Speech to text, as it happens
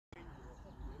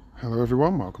Hello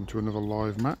everyone, welcome to another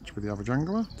live match with the average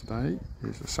angler. Today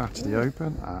is the Saturday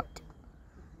Open at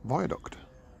Viaduct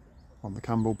on the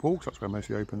Campbell Pool, because that's where most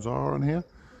of the opens are on here.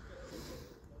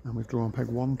 And we've drawn peg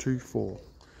 1, 2, 4.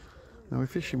 Now we're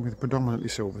fishing with predominantly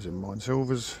silvers in mind.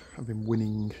 Silvers have been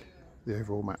winning the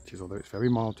overall matches, although it's very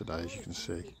mild today, as you can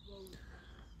see.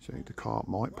 So the carp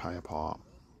might play a part.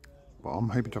 But I'm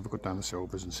hoping to have a good down the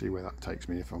silvers and see where that takes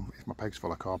me. If my peg's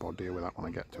full of carp, I'll deal with that when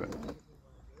I get to it.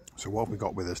 So what have we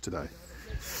got with us today?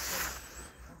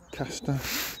 Castor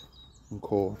and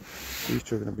core. These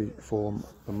two are going to form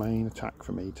the main attack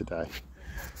for me today.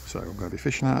 So I'm going to be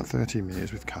fishing out at 13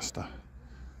 metres with castor.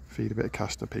 Feed a bit of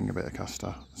castor, ping a bit of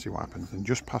castor, see what happens. And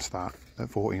just past that, at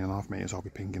 14.5 metres, I'll be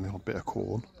pinging a bit of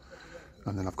corn.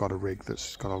 And then I've got a rig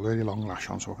that's got a really long lash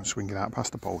on, so I can swing it out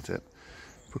past the pole tip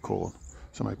for corn.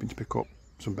 So I'm hoping to pick up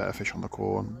some better fish on the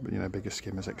corn, you know, bigger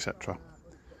skimmers, etc.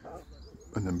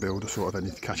 And then build a sort of, I don't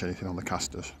need to catch anything on the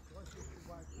casters.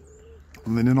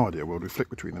 And then in an ideal world we flick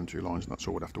between them two lines and that's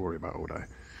all we'd have to worry about all day.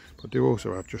 But I do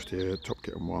also have just here, top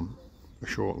kitten one, a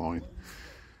short line,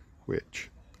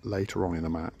 which later on in the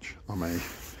match I may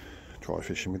try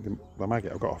fishing with the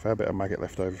maggot. I've got a fair bit of maggot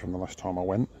left over from the last time I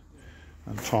went.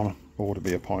 And Tom ordered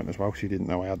me a pint as well, because he didn't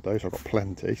know I had those. I've got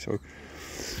plenty, so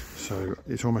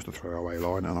it's almost a throwaway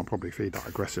line, and I'll probably feed that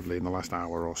aggressively in the last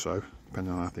hour or so,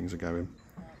 depending on how things are going.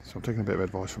 So I'm taking a bit of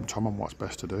advice from Tom on what's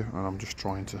best to do, and I'm just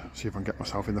trying to see if I can get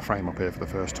myself in the frame up here for the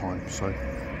first time. So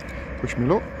wish me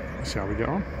luck, let's see how we get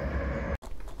on.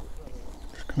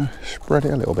 Just going to spread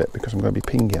it a little bit because I'm going to be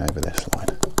pinging over this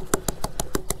line.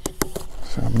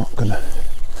 So I'm not going to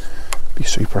be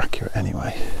super accurate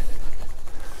anyway.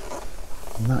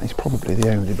 And that is probably the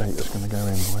only bait that's going to go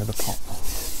in by the pot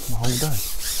the whole day.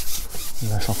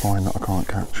 Unless I find that I can't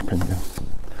catch pinging.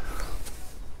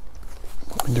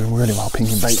 I've been doing really well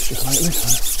pinging baits just lately,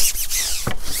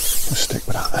 so let's stick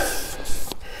with that.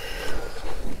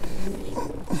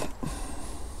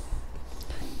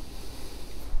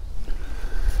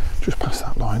 Just past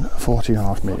that line at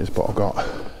 14.5 metres, but I've got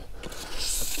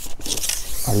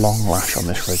a long lash on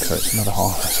this rig, so it's another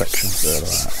half a section further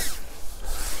out.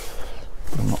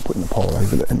 But I'm not putting the pole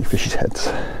over any fish's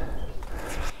heads.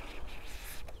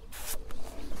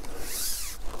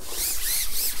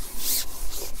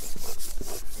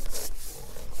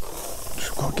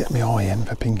 Just got to get my eye in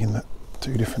for pinging the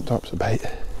two different types of bait.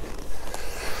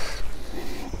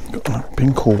 Got that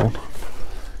ping corn,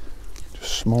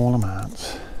 just small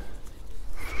amounts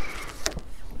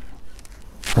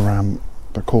around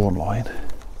the corn line.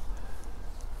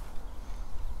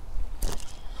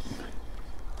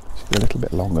 A little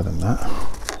bit longer than that,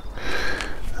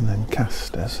 and then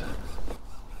casters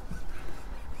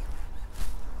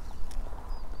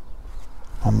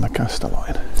on the caster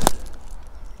line,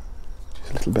 which is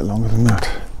a little bit longer than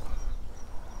that.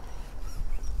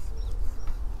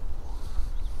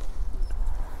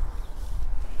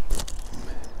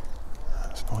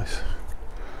 That's nice.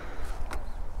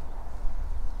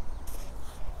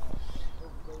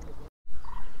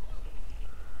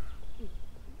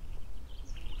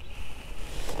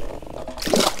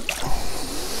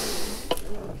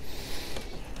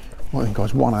 Well then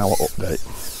guys, 1 hour update.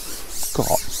 Got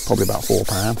probably about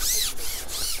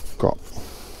 £4. Got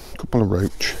a couple of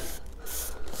roach,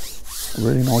 a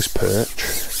really nice perch,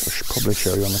 I should probably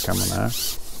show you on the camera now.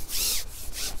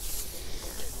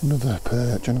 Another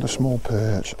perch, another small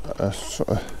perch, a sort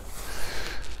of,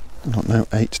 I don't know,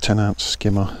 8 to 10 ounce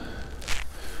skimmer.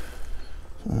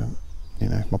 You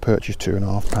know, my perch is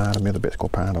 £2.5 and the other bit's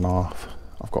got £1.5.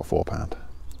 I've got £4.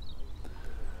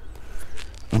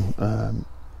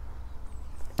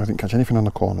 I didn't catch anything on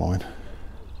the corn line.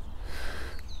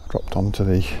 I dropped onto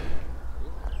the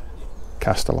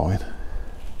caster line,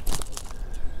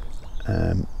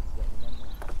 and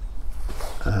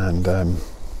I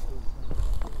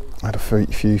had a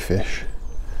few fish.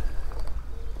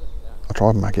 I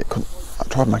tried maggot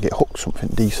hook something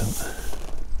decent,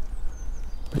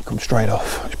 but it comes straight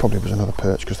off. It probably was another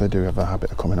perch, because they do have a habit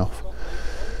of coming off.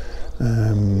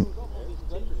 And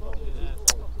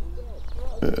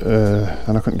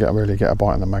I couldn't really get a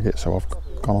bite on the maggot, so I've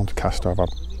gone on to castor. I've had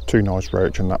 2 nice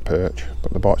roach and that perch,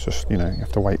 but the bites just, you know, you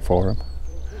have to wait for them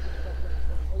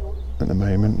at the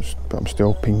moment. But I'm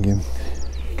still pinging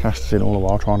casters in all the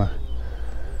while, trying to,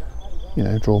 you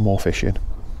know, draw more fish in.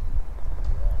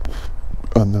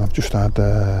 And then I've just had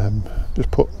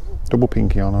just put double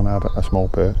pinky on and had a small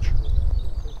perch.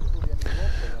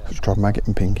 So just tried maggot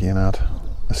and pinky and had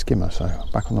a skimmer, so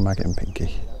back on the maggot and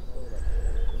pinky.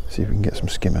 See if we can get some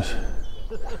skimmers.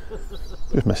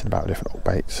 Just messing about with different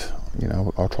baits. You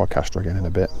know, I'll try castor again in a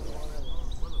bit.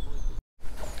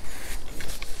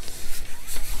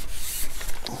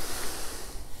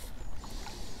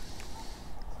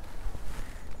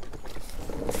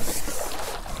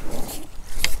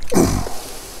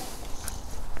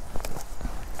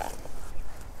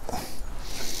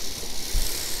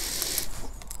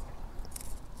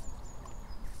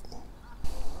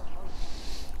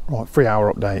 Right,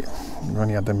 3-hour update. We've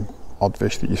only had them odd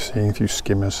fish that you're seeing, a few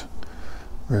skimmers.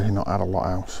 Really not had a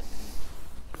lot else.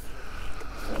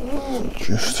 So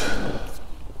just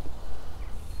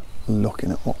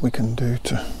looking at what we can do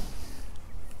to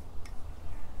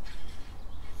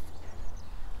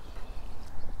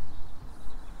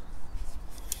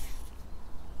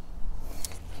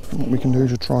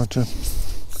try to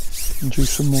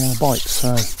induce some more bites.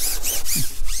 So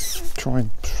tried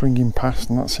swinging past,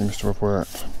 and that seems to have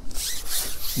worked.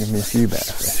 Give me a few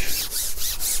better fish.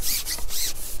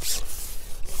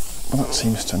 But that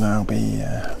seems to now be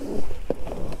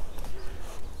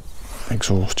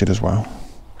exhausted as well.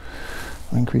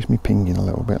 I increased my pinging a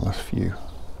little bit last few.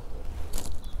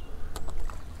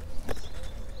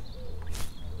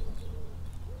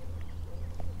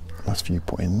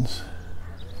 Put-ins.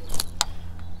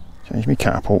 Change my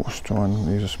catapults, try and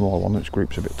use a smaller one which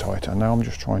groups a bit tighter. Now I'm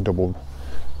just trying double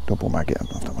mag it. I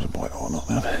don't know if that was a bite or not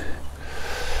then.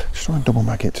 Just try and double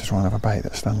mag it to try and have a bait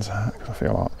that stands out, because I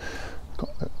feel like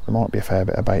there might be a fair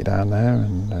bit of bait down there,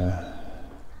 and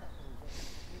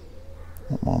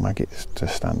want my maggots to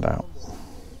stand out.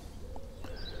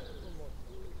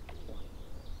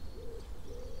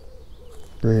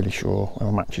 Really sure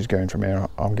where my match is going from here.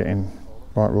 I'm getting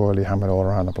right royally hammered all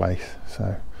around the place,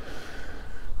 so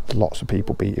lots of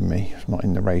people beating me. It's not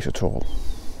in the race at all.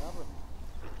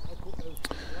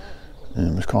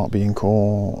 There's carp being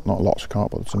caught, not lots of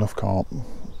carp, but there's enough carp.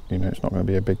 You know, it's not going to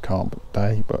be a big carp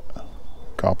day, but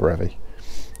carp are heavy,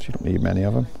 so you don't need many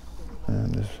of them.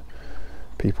 And there's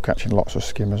people catching lots of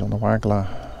skimmers on the waggler.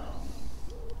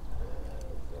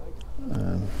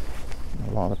 A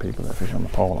lot of the people that fish on the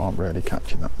pole aren't really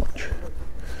catching that much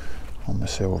on the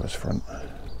silvers front.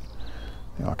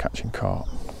 They are catching carp.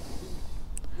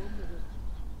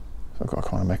 So I've got to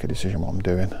kind of make a decision what I'm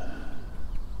doing.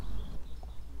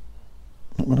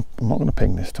 I'm not going to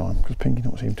ping this time, because pinging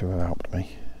don't seem to have helped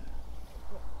me.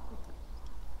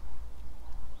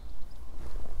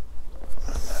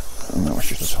 And that was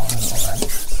just a tiny little wrench.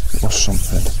 It was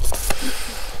something.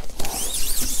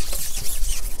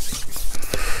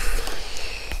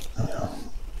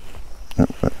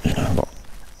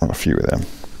 I've got a few of them,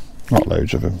 not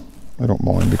loads of them. I don't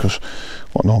mind, because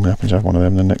what normally happens, you have one of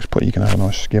them, the next put you can have a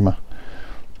nice skimmer.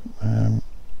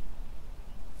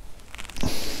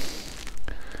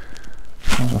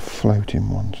 There's a floating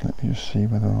one, so let me just see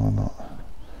whether or not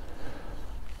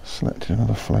I selected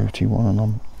another floaty one,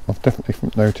 and I've definitely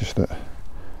noticed that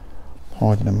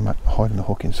hiding the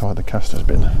hook inside the cast has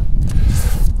been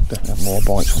definitely more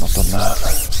bites when I've done that.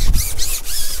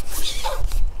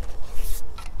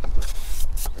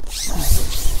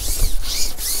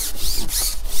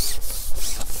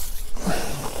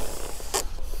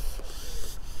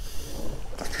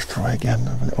 Let's just try again,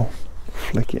 have a little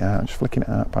flick it out, just flicking it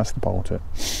out past the bolt tip,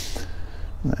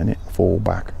 and then it fall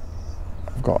back.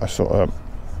 I've got a sort of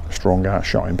strong out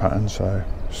shotting pattern, so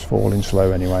it's falling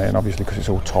slow anyway, and obviously because it's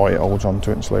all tight it holds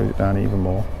onto it and slows it down even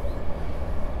more.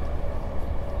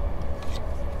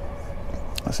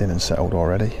 That's in and settled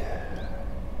already.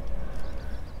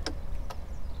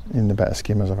 In the better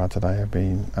skimmers I've had today, I've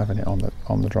been having it on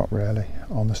the drop, really,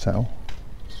 on the settle.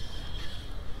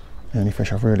 The only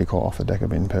fish I've really caught off the deck have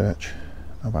been perch.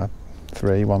 I've had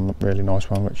 3, one really nice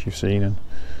one which you've seen, and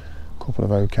a couple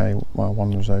of okay, well,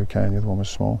 one was okay and the other one was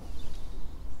small.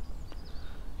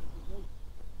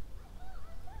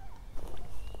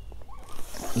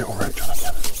 Little roach on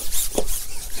again.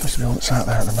 Seems to be all that's out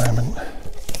there at the moment.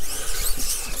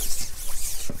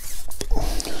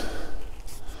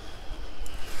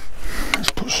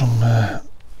 Let's put some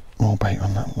more bait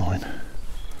on that line.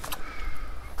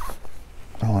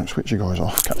 Alright, switch you guys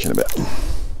off, catch you in a bit.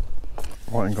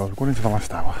 Right then guys, we're going into the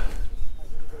last hour.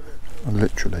 I'm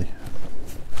literally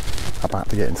about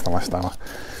to get into the last hour.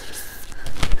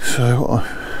 So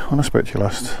when I spoke to you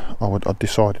last, I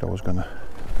decided I was going to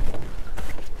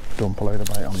dump a load of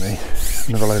bait on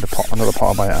another pot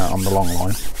of bait out on the long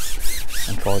line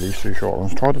and try these 2 short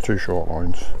lines. Tried the 2 short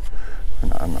lines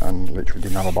and literally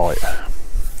didn't have a bite.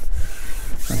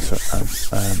 And so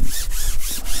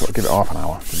sort of give it half an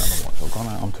hour, didn't have a bite. So I've gone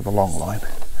out onto the long line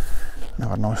and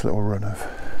I've had a nice little run of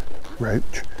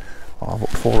roach. I've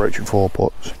hooked 4 roach and 4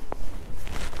 puts.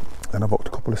 Then I've hooked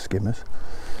a couple of skimmers.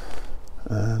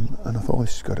 And I thought, oh,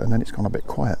 this is good, and then it's gone a bit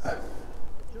quiet. I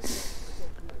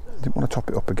didn't want to top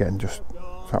it up again, just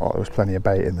felt like there was plenty of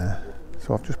bait in there.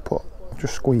 So I've just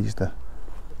squeezed a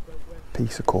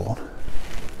piece of corn.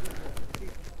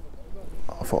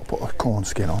 I thought I'd put a corn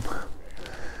skin on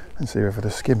and see whether the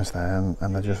skimmers there,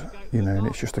 and they're just, you know, and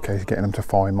it's just a case of getting them to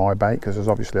find my bait, because there's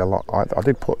obviously a lot. I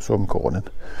did put some corn in,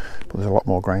 but there's a lot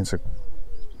more grains of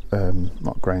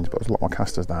not grains, but there's a lot more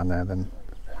casters down there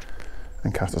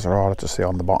and casters are harder to see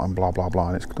on the bottom, blah blah blah,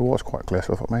 and the water's quite clear,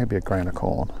 so I thought maybe a grain of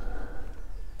corn.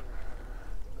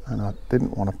 And I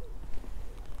didn't want to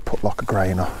put like a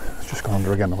grain, it's just gone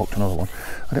under again, I hooked another one.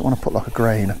 I didn't want to put like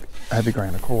a heavy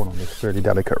grain of corn on this really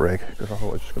delicate rig, because I thought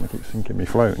it was just going to keep sinking me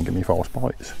float and give me false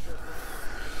bites.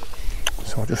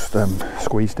 So I just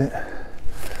squeezed it,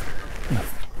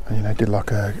 and you know, did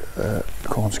like a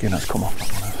corn skin that's come off.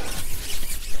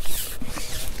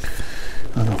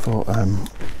 And I thought,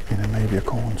 you know, maybe a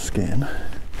corn skin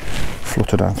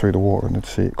flutter down through the water and they'd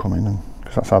see it coming, and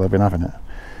because that's how they've been having it.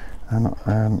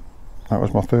 And that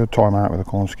was my third time out with a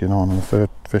corn skin on, and the third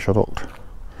fish I hooked.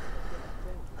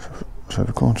 So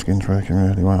the corn skin's working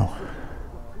really well.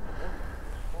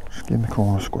 Just giving the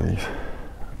corner squeeze,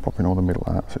 popping all the middle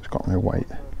out so it's got no weight,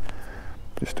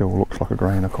 but it still looks like a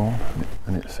grain of corn,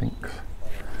 and it sinks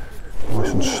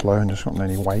nice and slow and just not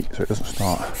any weight, so it doesn't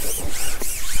start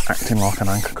acting like an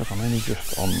anchor, because I'm only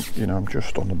just on, you know, I'm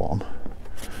just on the bottom,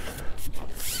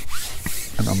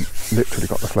 and I'm literally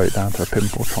got the float down to a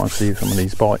pimple trying to see some of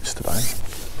these bites today.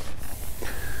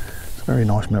 It's a very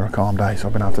nice mirror calm day, so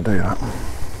I've been able to do that.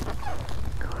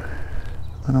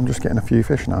 And I'm just getting a few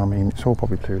fish now. I mean, it's all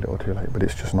probably too little too late, but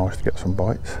it's just nice to get some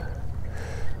bites.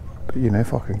 But you know,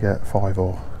 if I can get 5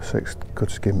 or 6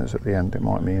 good skimmers at the end, it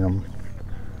might mean I'm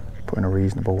putting a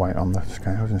reasonable weight on the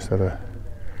scales instead of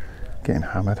getting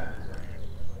hammered.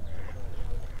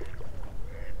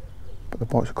 But the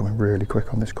bites are coming really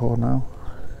quick on this cord now.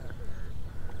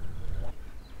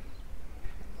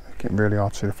 It's getting really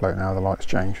hard to see the float now, the light's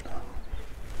changed.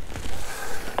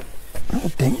 Little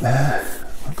dink there,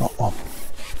 I got one.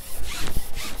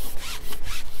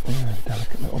 Really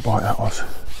delicate little bite that was.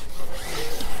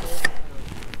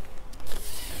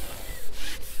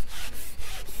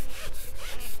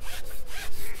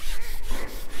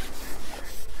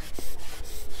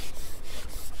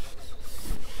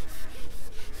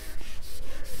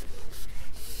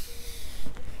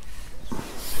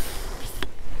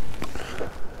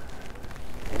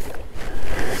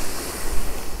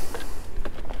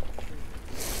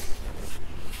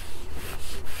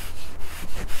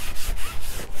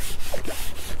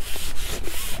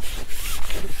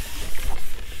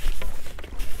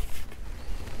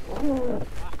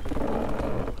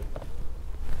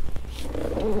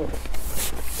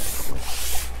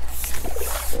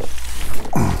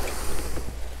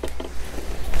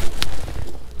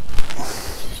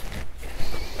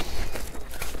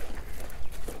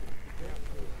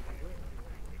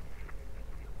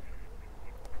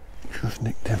 Just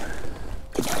nicked him.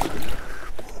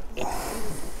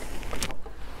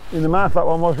 In the mouth that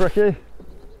one was, Ricky. That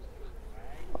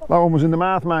one was in the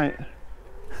mouth, mate.